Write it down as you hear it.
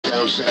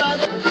Townshend.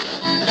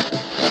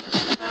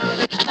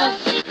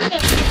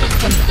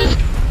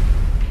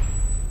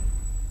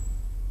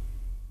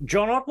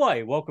 John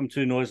Otway, welcome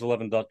to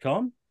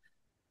noise11.com.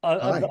 I,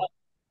 I, Hi.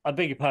 I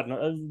beg your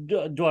pardon.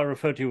 Do I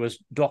refer to you as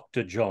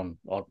Dr. John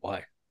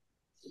Otway?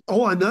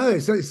 Oh, I know.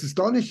 So it's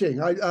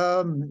astonishing. I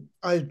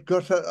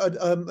got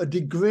a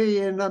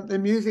degree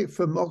in music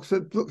from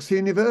Oxford Brookes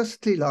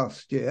University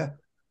last year,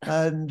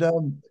 and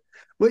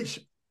which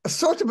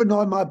sort of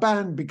annoyed my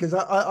band because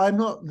I'm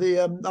not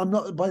I'm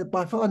not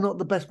by far not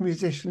the best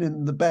musician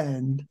in the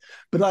band,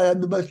 but I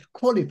am the most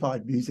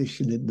qualified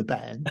musician in the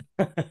band.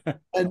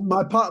 And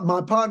my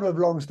partner of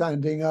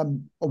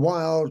long-standing,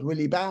 Wild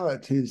Willie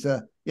Barrett, who's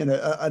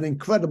an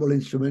incredible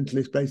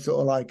instrumentalist, plays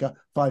sort of like a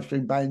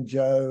five-string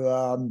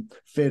banjo,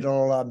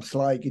 fiddle,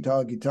 slide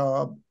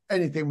guitar,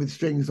 anything with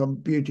strings on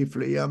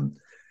beautifully.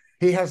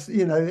 He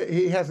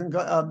hasn't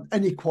got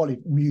any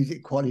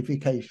music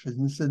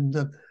qualifications, and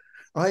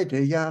I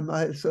do. Yeah,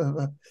 I'm sort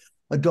of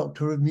a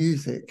doctor of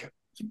music.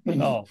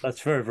 Oh,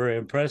 that's very, very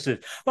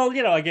impressive. Well,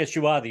 I guess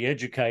you are the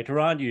educator,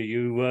 aren't you?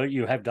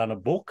 You have done a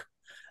book.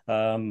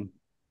 That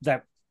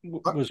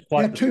was Yeah,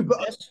 quite the two.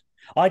 success.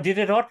 I did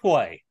it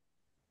Otway.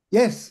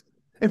 Yes.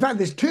 In fact,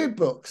 there's two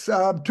books,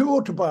 two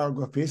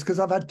autobiographies, because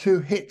I've had two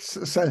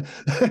hits. So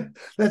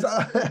there's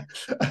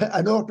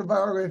an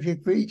autobiography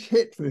for each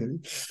hit,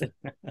 really.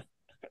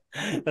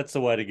 That's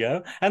the way to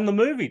go. And the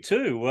movie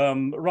too,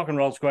 Rock and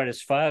Roll's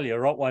Greatest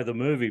Failure, Otway the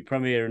movie,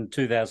 premiered in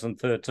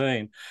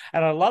 2013.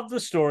 And I love the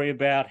story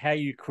about how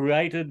you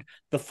created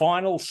the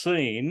final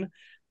scene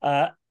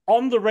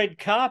on the red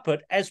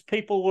carpet as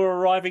people were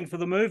arriving for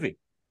the movie.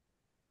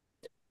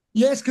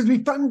 Yes, because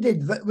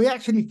we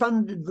actually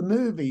funded the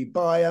movie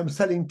by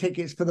selling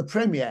tickets for the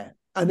premiere,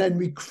 and then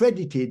we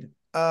credited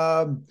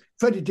all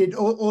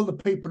the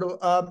people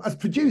as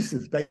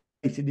producers,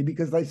 basically,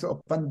 because they sort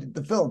of funded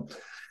the film.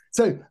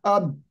 So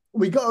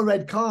we got a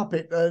red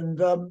carpet, and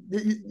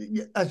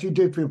as you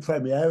do for a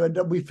premiere,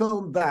 and we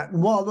filmed that.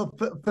 And while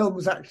the film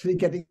was actually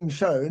getting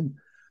shown,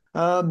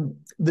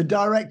 the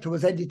director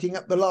was editing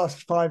up the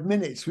last 5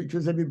 minutes, which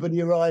was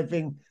everybody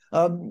arriving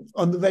on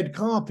the red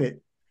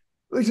carpet,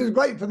 which was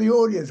great for the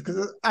audience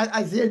because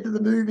as the end of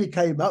the movie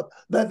came up,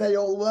 then they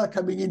all were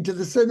coming into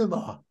the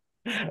cinema.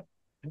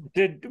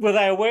 Were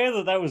they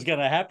aware that was going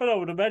to happen? I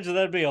would imagine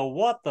that'd be a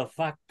what the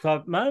fuck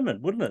type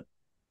moment, wouldn't it?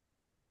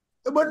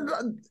 Well,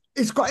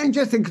 it's quite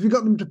interesting because we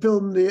got them to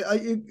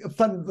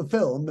fund the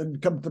film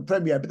and come to the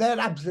premiere, but they had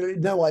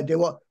absolutely no idea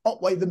what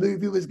Otway the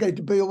movie was going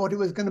to be or what it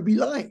was going to be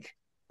like.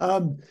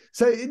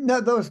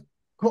 That was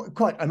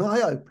quite an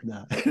eye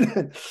opener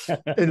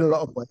in a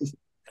lot of ways.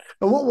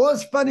 And what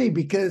was funny,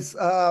 because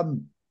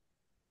in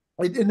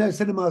those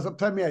cinemas at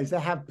premieres, they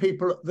have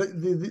people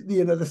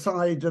the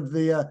side of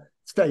the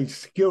stage,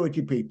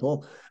 security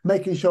people,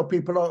 making sure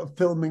people are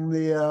filming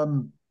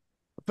the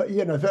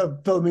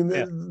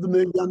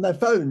movie on their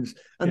phones,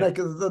 and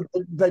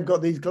they've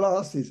got these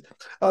glasses.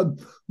 But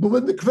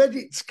when the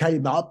credits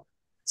came up,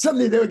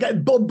 suddenly they were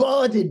getting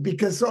bombarded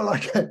because sort of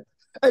like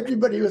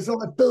everybody was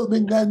sort of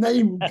filming their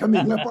name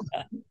coming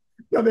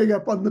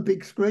up on the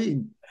big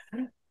screen.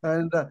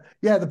 And the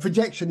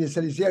projectionist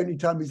said it's the only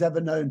time he's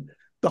ever known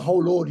the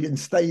whole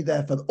audience stay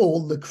there for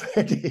all the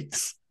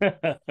credits.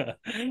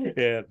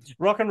 Yeah.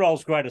 Rock and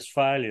Roll's Greatest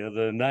Failure,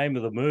 the name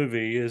of the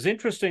movie, is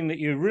interesting that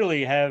you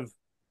really have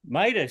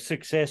made a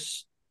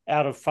success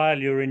out of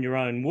failure, in your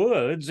own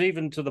words,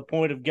 even to the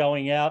point of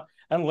going out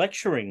and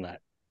lecturing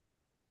that.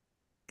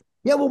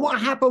 Yeah, well, what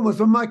happened was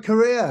when my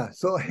career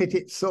sort of hit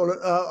its sort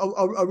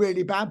of a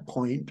really bad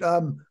point,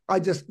 I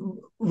just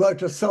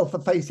wrote a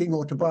self-effacing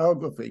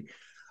autobiography.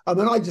 I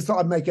mean, I just thought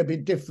I'd make it a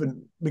bit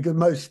different, because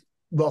most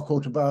rock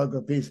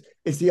autobiographies,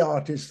 it's the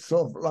artist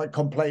sort of like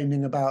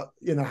complaining about,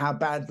 how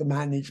bad the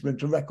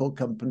management and record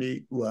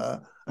company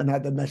were and how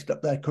they messed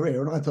up their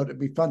career. And I thought it'd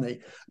be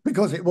funny,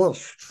 because it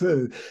was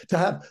true, to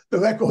have the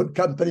record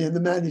company and the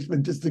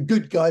management as the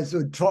good guys who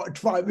would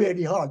try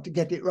really hard to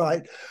get it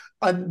right.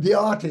 And the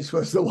artist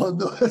was the one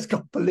that has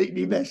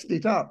completely messed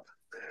it up.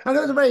 And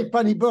it was a very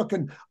funny book,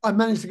 and I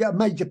managed to get a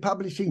major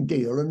publishing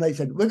deal, and they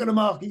said, we're going to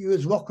market you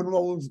as Rock and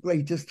Roll's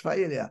Greatest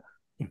Failure.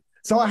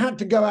 So I had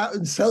to go out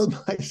and sell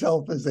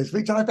myself as this,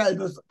 which I found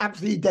was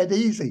absolutely dead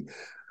easy.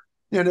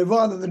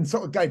 Rather than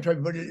sort of go to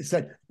everybody that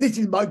said, this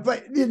is my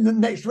great, the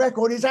next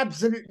record is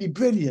absolutely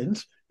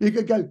brilliant. You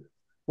could go,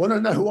 want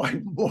to know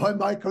why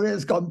my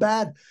career's gone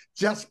bad?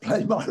 Just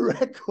play my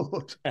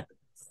record.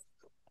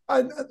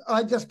 And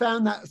I just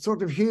found that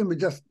sort of humor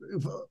just...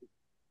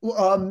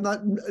 I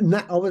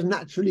was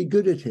naturally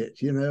good at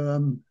it,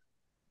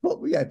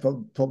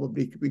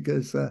 probably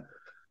because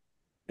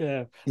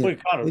well, you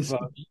kind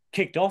of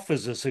kicked off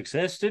as a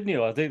success, didn't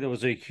you? I think there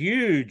was a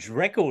huge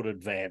record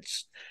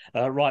advance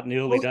right in the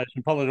early days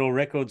from Polydor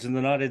Records in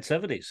the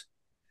 1970s.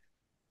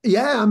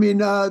 Yeah, I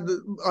mean, I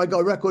got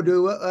a record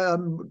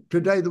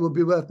today that would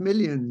be worth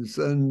millions,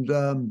 and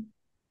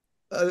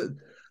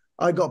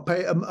I got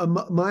paid.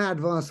 My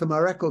advance from my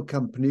record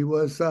company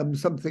was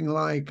something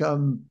like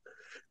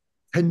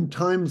 10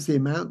 times the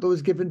amount that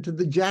was given to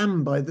the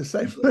Jam by the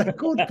same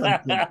record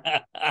company.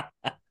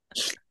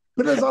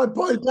 But as I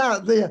point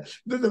out, the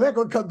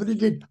record company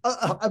did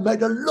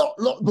made a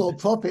lot more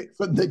profit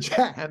from the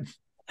jam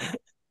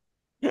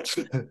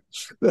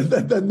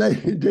than they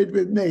did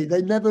with me.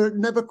 They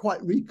never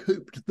quite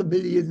recouped the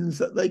millions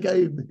that they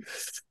gave me.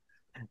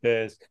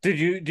 Yes. Did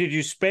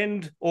you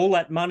spend all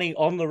that money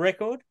on the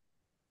record?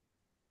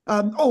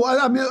 I mean,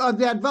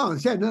 the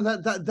advance, yeah, no,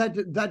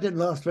 that didn't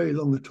last very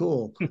long at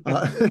all.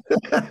 I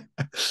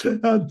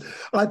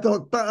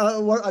thought,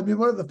 but I mean,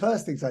 one of the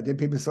first things I did,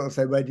 people sort of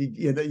say, where did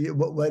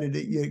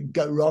it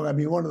go wrong? I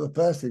mean, one of the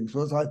first things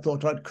was I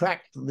thought I'd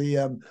cracked the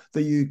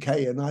UK,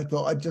 and I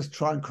thought I'd just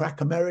try and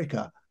crack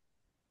America,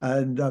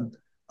 and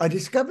I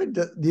discovered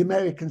that the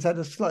Americans had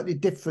a slightly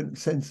different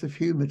sense of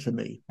humour to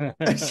me.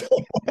 Whereas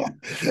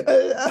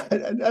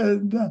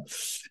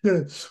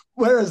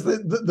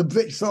the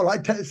Brits sort of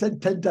like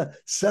tend to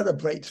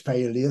celebrate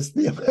failures,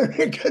 the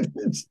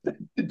Americans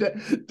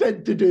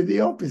tend to do the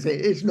opposite.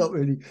 It's not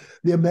really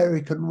the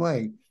American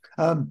way.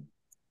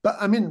 But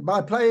I mean, I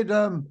played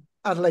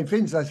Adelaide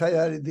Fringe, I say,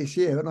 earlier this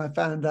year, and I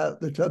found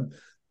out that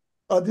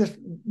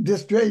the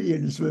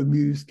Australians were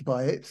amused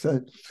by it.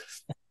 So.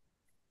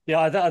 Yeah,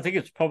 I think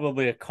it's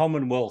probably a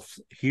Commonwealth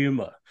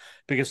humour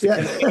because the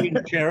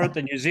Canadians share it,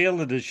 the New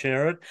Zealanders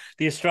share it,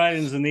 the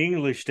Australians and the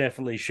English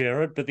definitely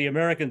share it, but the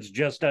Americans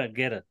just don't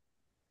get it.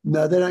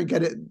 No, they don't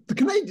get it. The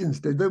Canadians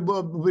do.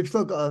 We've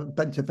still got a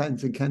bunch of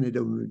fans in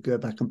Canada when we go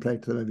back and play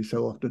to them every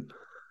so often.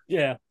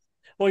 Yeah.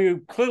 Well,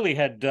 you clearly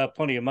had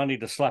plenty of money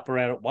to slap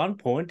around at one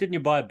point. Didn't you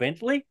buy a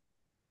Bentley?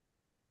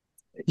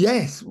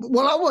 Yes.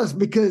 Well, I was,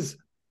 because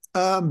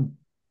when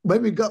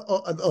we got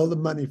all the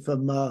money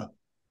from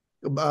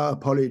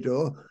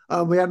Polydor,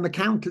 we had an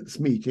accountants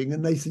meeting,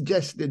 and they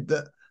suggested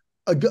that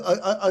a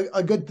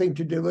good thing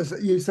to do was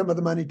use some of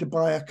the money to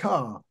buy a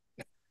car.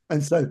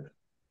 And so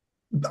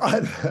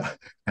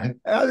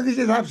this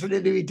is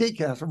absolutely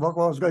ridiculous from what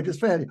I was going to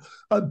say.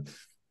 I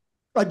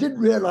didn't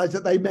realise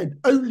that they meant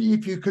only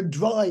if you can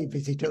drive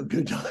is it a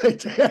good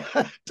idea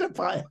to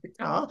buy a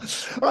car.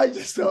 I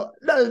just thought,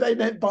 no, they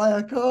meant buy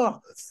a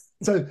car.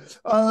 So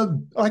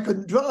I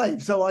couldn't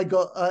drive, so I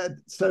got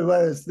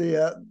whereas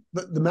the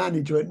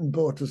manager went and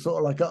bought a sort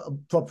of like a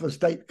proper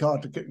estate car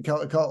to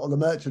cart all the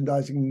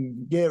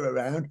merchandising gear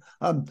around.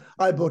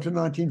 I bought a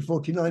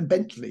 1949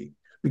 Bentley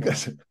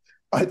because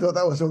I thought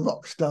that was a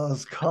rock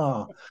star's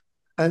car,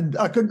 and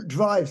I couldn't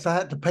drive, so I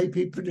had to pay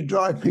people to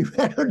drive me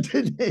around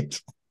in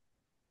it.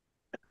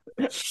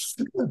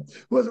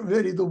 Wasn't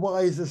really the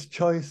wisest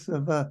choice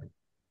of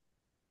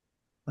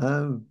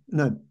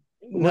no.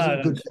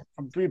 Wasn't good.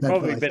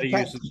 Probably better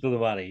uses for the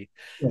money.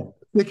 Yeah.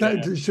 The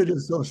accountant should have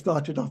sort of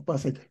started off by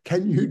saying,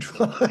 "Can you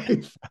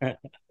drive?"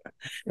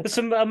 There's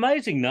some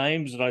amazing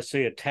names that I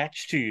see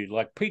attached to you,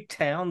 like Pete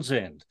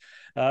Townshend,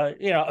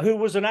 who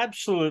was an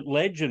absolute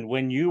legend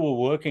when you were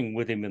working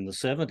with him in the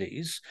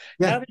 70s.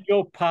 Yeah. How did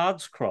your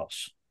paths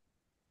cross?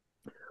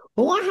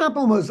 Well, what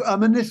happened was,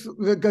 and this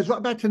goes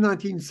right back to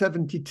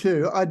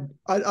 1972. I'd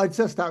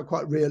sussed out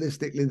quite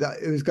realistically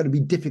that it was going to be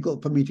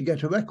difficult for me to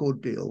get a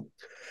record deal.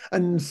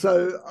 And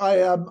so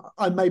I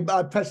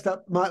pressed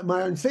up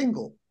my own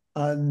single,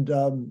 and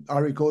I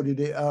recorded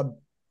it.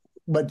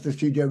 Went to the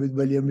studio with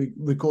William,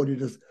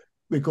 recorded a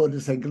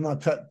single,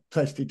 and I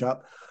pressed it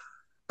up.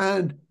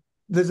 And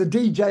there's a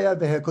DJ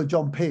over here called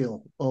John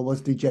Peel, or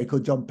was DJ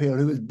called John Peel,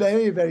 who was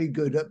very, very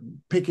good at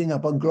picking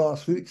up on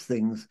grassroots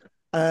things,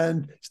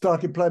 and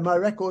started playing my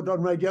record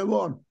on Radio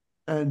 1.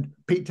 And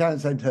Pete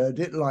Townshend heard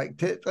it,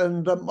 liked it,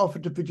 and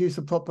offered to produce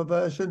a proper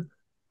version.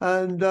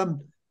 And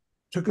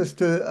took us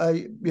to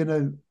a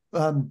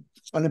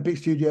Olympic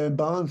studio in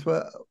Barnes,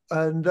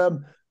 and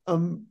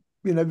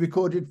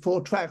recorded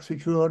 4 tracks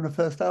which were on the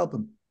first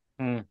album.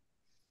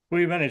 Well,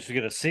 you managed to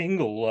get a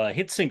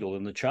hit single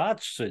in the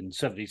charts in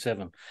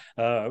 '77.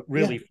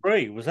 Really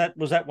free. Was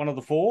that one of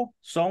the 4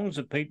 songs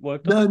that Pete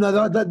worked on?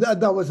 No,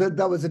 that was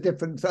a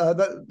different.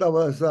 That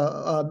was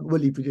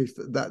Willie produced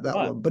that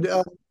right. One.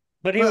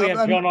 But here we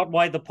have John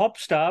Otway, the pop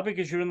star,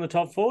 because you're in the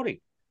top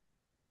 40.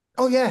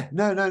 Oh yeah,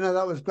 no,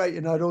 that was great.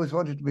 I'd always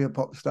wanted to be a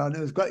pop star, and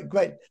it was great,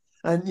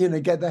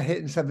 and get that hit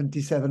in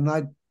 '77.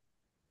 The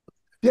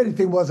only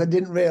thing was I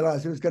didn't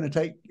realise it was going to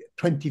take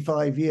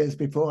 25 years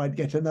before I'd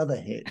get another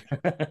hit.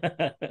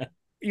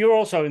 You're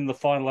also in the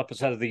final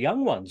episode of The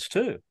Young Ones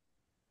too.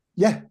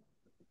 Yeah.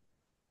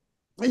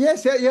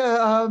 Yes,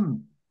 yeah.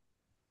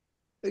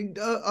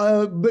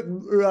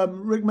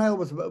 Rick Mail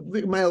was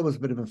a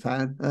bit of a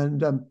fan,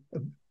 and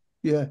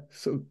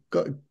so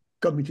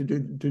got me to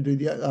do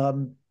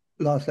the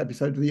last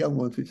episode of The Young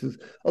Ones, which was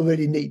a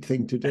really neat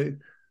thing to do.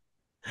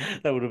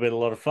 That would have been a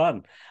lot of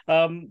fun.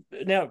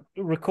 Now,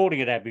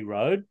 recording at Abbey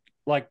Road,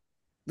 like,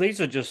 these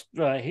are just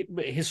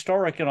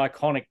historic and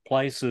iconic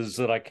places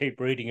that I keep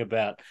reading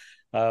about,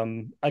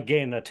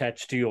 again,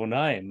 attached to your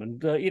name.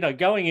 And,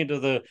 going into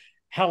the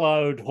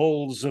hallowed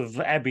halls of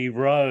Abbey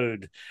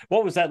Road,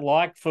 what was that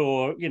like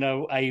for,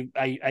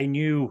 a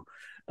new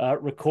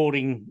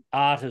recording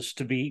artist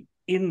to be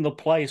in the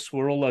place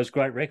where all those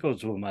great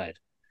records were made?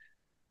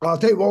 I'll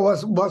tell you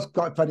what was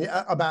quite funny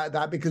about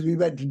that, because we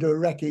went to do a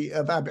recce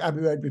of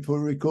Abbey Road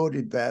before we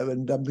recorded there,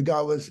 and the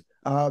guy was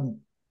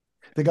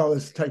The guy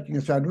was taking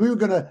us around. We were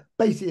going to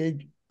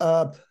basically,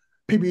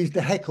 people used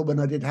to heckle when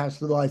I did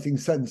House of the Rising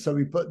Sun, so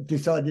we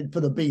decided for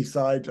the B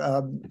side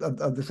of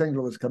the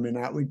single was coming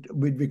out,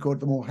 we'd record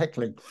them all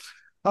heckling.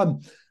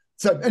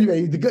 So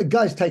anyway, the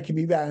guy's taking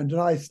me round,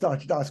 and I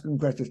started asking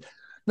questions.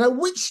 Now,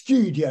 which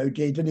studio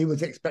did? And he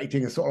was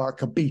expecting a sort of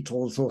like a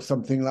Beatles or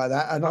something like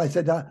that. And I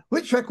said,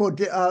 which record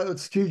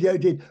studio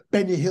did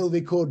Benny Hill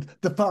record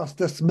The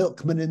Fastest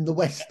Milkman in the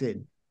West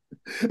in?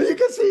 And you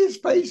can see his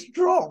face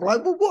drop.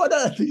 Like, well, what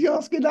on earth are you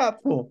asking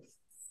that for?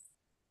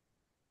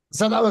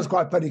 So that was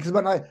quite funny, because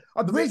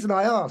the reason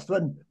I asked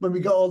when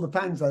we got all the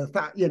fans, the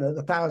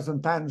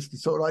 1,000 fans to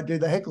sort of like do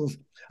the heckles,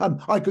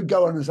 I could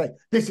go on and say,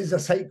 this is a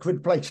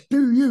sacred place.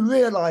 Do you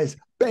realise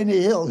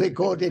Benny Hill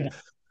recorded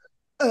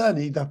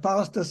Ernie, the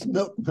fastest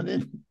milkman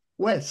in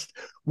West,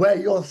 where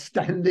you're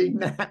standing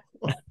now?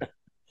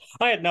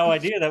 I had no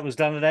idea that was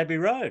done at Abbey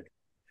Road.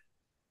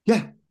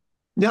 Yeah.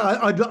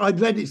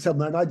 I'd read it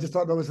somewhere, and I just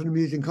thought that was an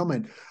amusing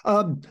comment.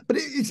 But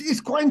it's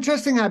quite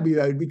interesting, Abbey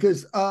Road,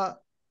 because I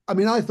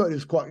thought it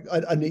was quite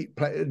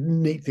a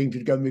neat thing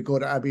to go and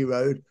record at Abbey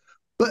Road.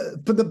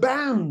 But for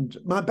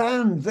my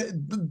band,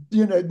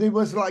 there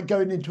was like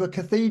going into a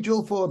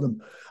cathedral for them.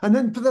 And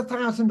then for the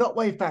 1,000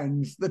 Otway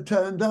fans that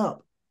turned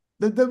up,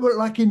 they were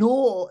like in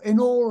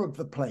awe of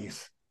the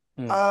place.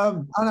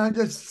 And I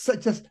just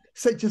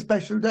such a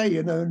special day,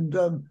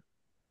 and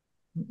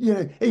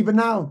even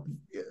now,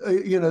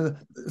 some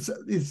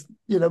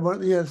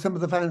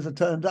of the fans that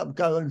turned up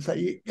go and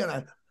say,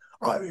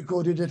 I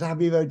recorded at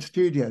Abbey Road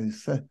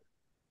Studios. So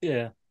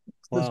yeah,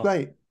 that's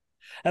great.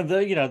 And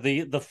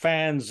the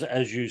fans,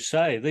 as you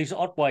say, these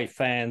Otway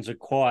fans are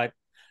quite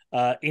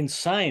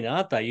insane,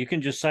 aren't they? You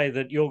can just say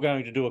that you're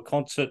going to do a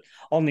concert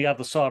on the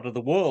other side of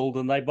the world,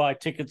 and they buy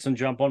tickets and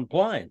jump on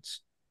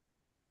planes.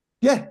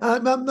 Yeah,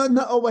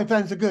 Otway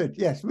fans are good.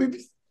 Yes,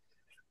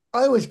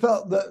 I always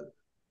felt that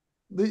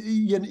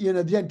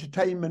the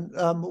entertainment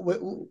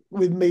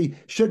with me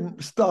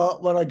shouldn't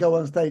start when I go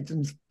on stage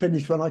and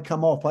finish when I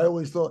come off. I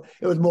always thought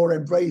it was more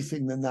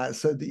embracing than that,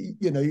 so that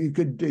you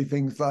could do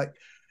things like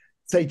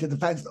say to the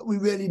fans that we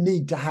really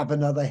need to have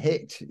another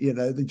hit.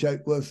 The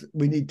joke was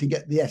we need to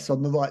get the S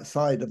on the right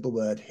side of the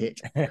word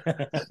hit. And,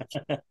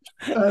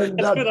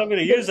 that's good. I'm going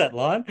to use that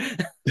line.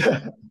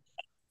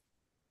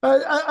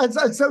 And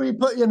so we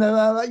put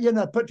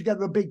put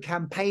together a big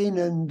campaign,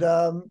 and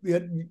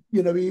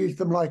we used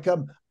them like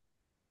a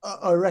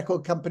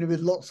record company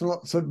with lots and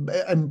lots of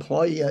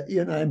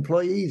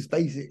employees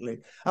basically,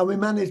 and we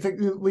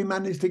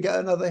managed to get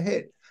another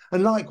hit.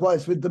 And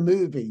likewise with the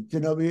movie,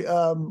 we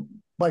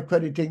by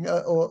crediting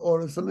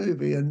or as a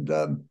movie. And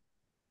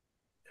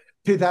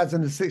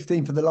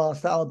 2016 for the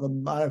last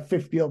album,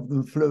 50 of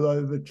them flew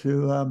over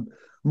to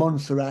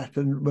Montserrat,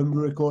 and when we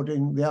were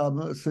recording the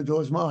album at Sir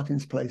George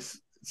Martin's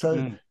place.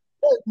 So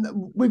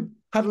we've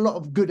had a lot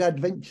of good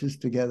adventures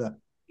together.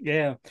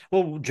 Yeah.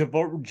 Well,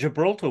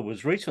 Gibraltar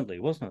was recently,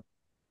 wasn't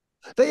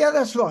it? Yeah,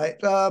 that's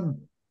right.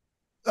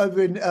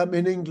 Over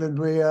in England,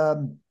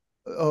 in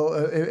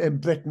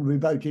Britain, we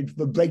voted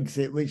for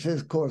Brexit, which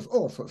has caused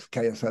all sorts of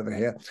chaos over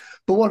here.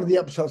 But one of the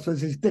upshots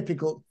was it's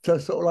difficult to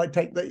sort of like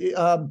take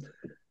the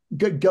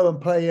go and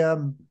play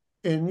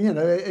in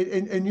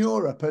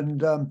Europe,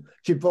 and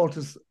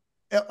Gibraltar's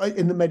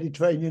in the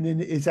Mediterranean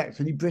is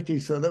actually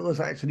British, so that was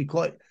actually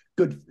quite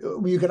good.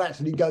 You could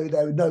actually go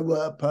there with no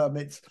work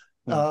permits.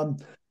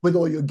 With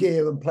all your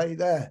gear and play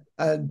there.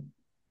 And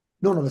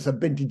none of us have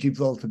been to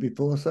Gibraltar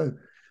before. So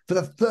for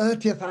the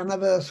 30th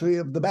anniversary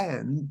of the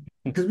band,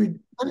 because we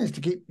managed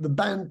to keep the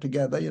band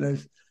together,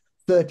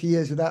 30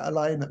 years without a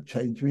lineup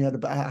change. We had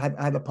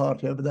a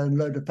party over there, and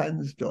a load of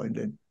fans joined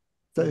in.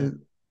 So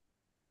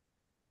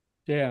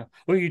yeah.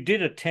 Well, you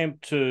did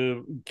attempt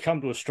to come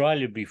to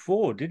Australia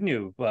before, didn't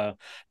you? By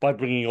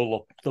bringing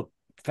all the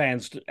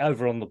fans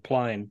over on the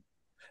plane.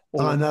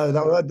 I know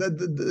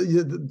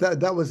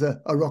that was a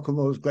rock and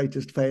roll's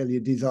greatest failure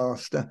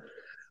disaster.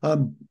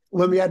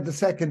 When we had the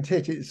second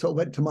hit, it sort of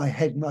went to my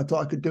head, and I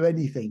thought I could do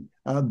anything.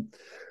 And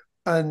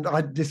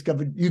I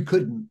discovered you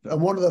couldn't. And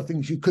one of the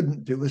things you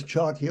couldn't do was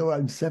charter your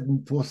own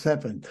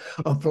 747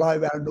 and fly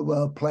around the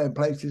world playing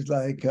places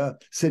like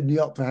Sydney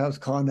Opera House,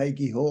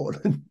 Carnegie Hall.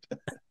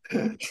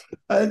 And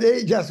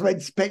it just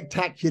went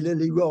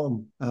spectacularly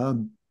wrong.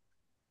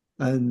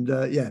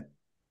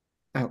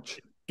 Ouch.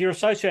 You're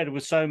associated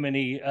with so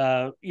many,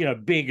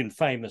 big and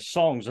famous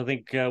songs. I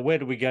think Where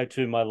Do We Go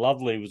To, My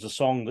Lovely was a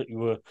song that you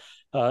were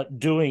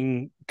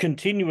doing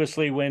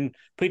continuously when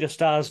Peter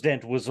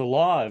Starsdent was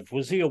alive.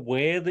 Was he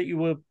aware that you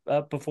were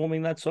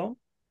performing that song?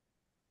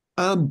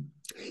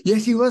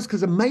 Yes, he was,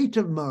 because a mate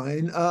of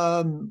mine,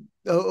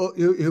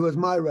 who was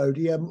my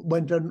roadie,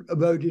 went and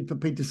roadied for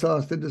Peter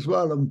Starsdent as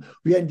well, and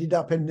we ended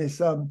up in this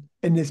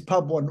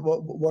pub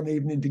one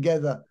evening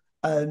together,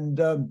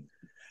 and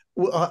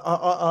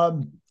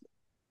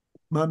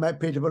my mate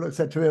Peter Bullock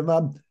said to him,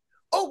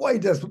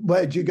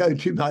 where'd you go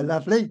to, my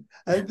lovely?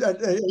 And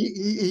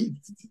he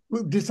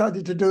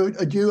decided to do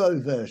a duo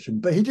version,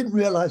 but he didn't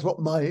realise what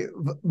my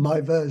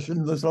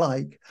version was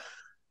like.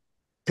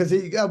 because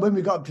when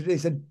we got up to it, he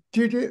said,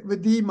 "Do you do it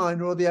with the E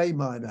minor or the A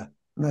minor?"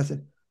 And I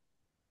said,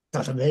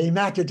 "Doesn't really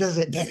matter, does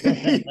it?"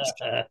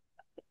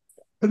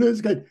 And I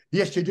was going,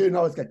 "Yes, you do." And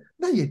I was going,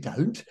 "No, you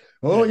don't."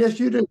 "Oh, yes,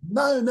 you do."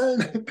 "No, no,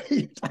 no,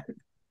 you don't."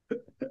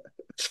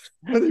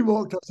 And he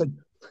walked up and said,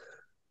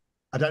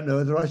 "I don't know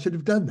whether I should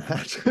have done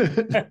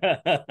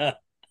that."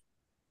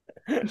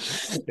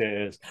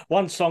 Yes.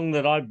 One song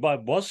that I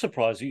was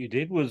surprised that you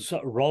did was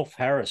Rolf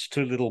Harris,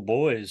 Two Little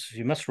Boys.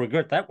 You must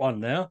regret that one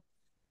now.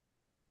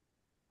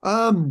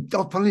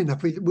 Funnily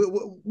enough,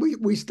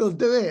 we still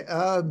do it.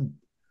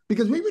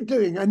 Because we were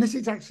doing, and this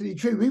is actually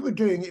true, we were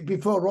doing it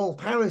before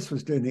Rolf Harris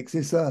was doing it, because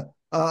it's a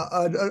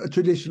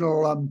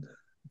traditional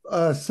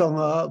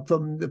song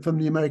from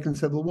the American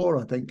Civil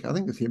War, I think. I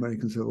think it's the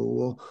American Civil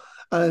War.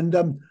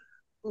 And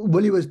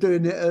Willie was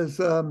doing it as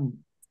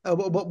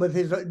with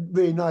his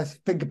really nice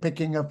finger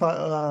picking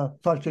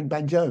five-string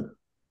banjo.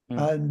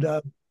 Mm. And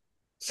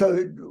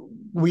so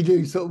we do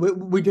it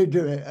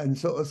and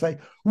sort of say,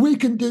 we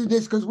can do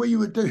this because we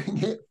were doing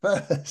it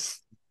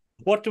first.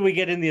 What do we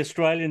get in the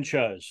Australian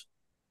shows?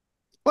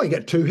 Well, you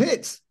get 2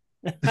 hits.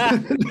 Oh,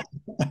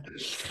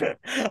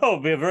 it'll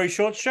be a very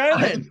short show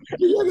then.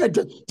 You get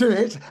 2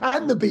 hits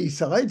and the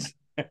B-sides.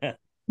 Then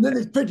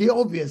it's pretty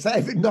obvious that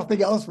if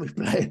nothing else was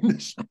playing, the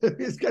show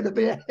is going to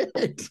be a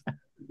hit.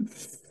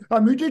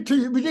 And we did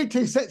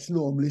 2 sets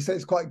normally, so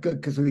it's quite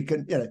good because we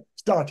can,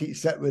 start each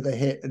set with a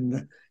hit and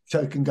the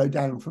show can go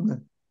down from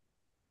there.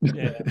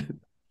 Yeah.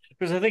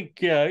 Because I think,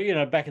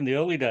 back in the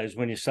early days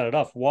when you started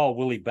off, while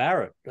Willie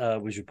Barrett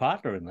was your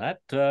partner in that,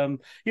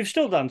 you've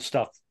still done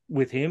stuff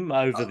with him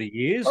over the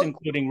years,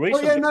 including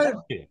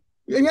recently.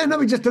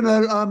 We just done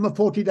a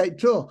 40-date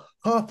tour,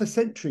 half a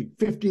century,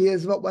 50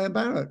 years of Otway and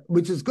Barrett,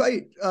 which is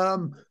great.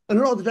 And a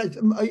lot of the dates,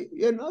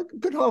 a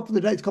good half of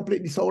the dates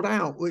completely sold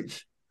out,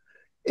 which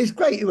is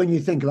great when you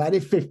think about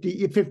it.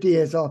 50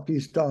 years after you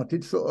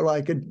started, sort of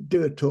like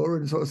do a tour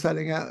and sort of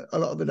selling out a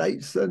lot of the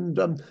dates,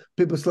 and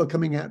people still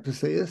coming out to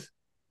see us.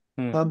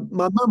 My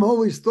mum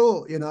always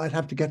thought, I'd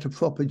have to get a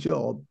proper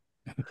job,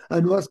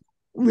 and what's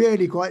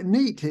really quite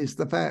neat is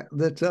the fact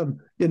that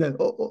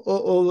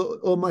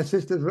all my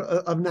sisters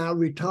have now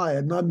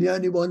retired, and I'm the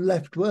only one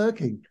left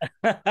working.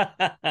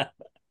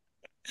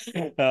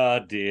 Oh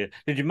dear!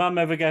 Did your mum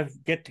ever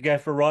get to go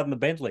for a ride in the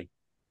Bentley?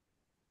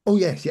 Oh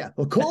yes, yeah,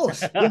 of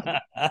course. Yeah.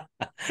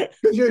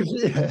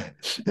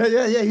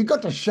 Yeah. You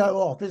got to show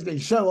off, isn't it?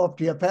 Show off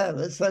to your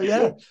parents. So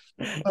yeah.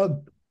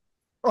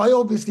 I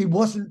obviously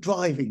wasn't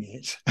driving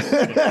it.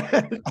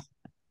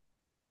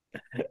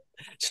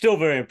 Still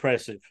very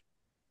impressive.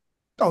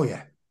 Oh,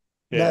 yeah.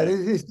 Yeah.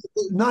 It's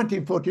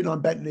 1949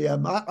 Bentley.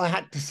 I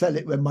had to sell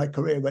it when my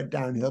career went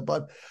downhill,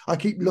 but I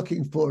keep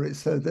looking for it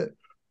so that,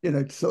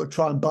 to sort of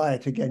try and buy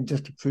it again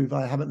just to prove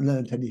I haven't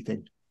learned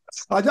anything.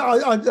 I'm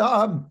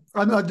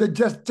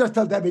just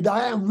tell David,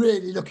 I am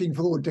really looking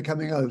forward to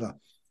coming over.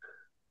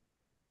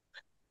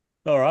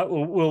 All right.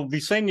 We'll be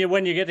seeing you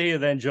when you get here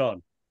then,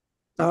 John.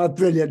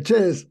 Brilliant.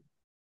 Cheers.